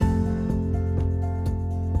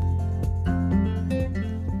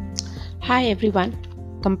Hi everyone.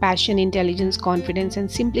 Compassion, intelligence, confidence, and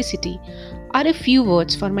simplicity are a few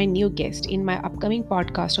words for my new guest in my upcoming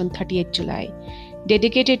podcast on 30th July,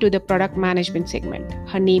 dedicated to the product management segment.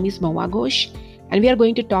 Her name is Mahua Ghosh, and we are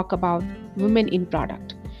going to talk about women in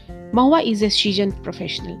product. Mahua is a seasoned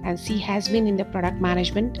professional and she has been in the product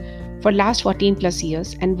management for last 14 plus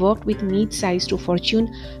years and worked with mid-sized to Fortune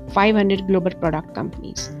 500 global product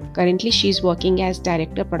companies. Currently, she is working as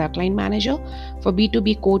Director Product Line Manager for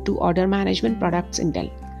B2B Code to Order Management products in Dell.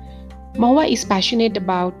 Mahua is passionate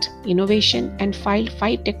about innovation and filed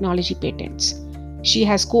 5 technology patents. She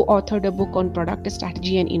has co-authored a book on product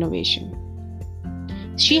strategy and innovation.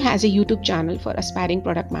 She has a YouTube channel for aspiring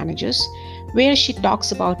product managers where she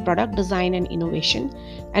talks about product design and innovation,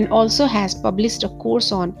 and also has published a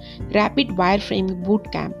course on Rapid Wireframing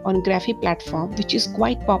Bootcamp on Graphy platform, which is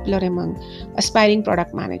quite popular among aspiring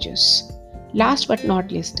product managers. Last but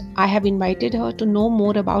not least, I have invited her to know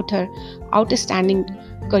more about her outstanding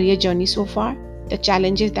career journey so far, the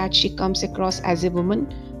challenges that she comes across as a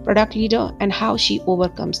woman product leader, and how she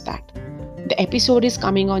overcomes that. The episode is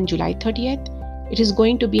coming on July 30th. It is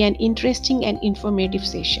going to be an interesting and informative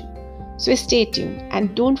session. So stay tuned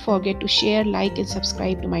and don't forget to share, like, and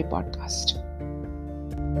subscribe to my podcast.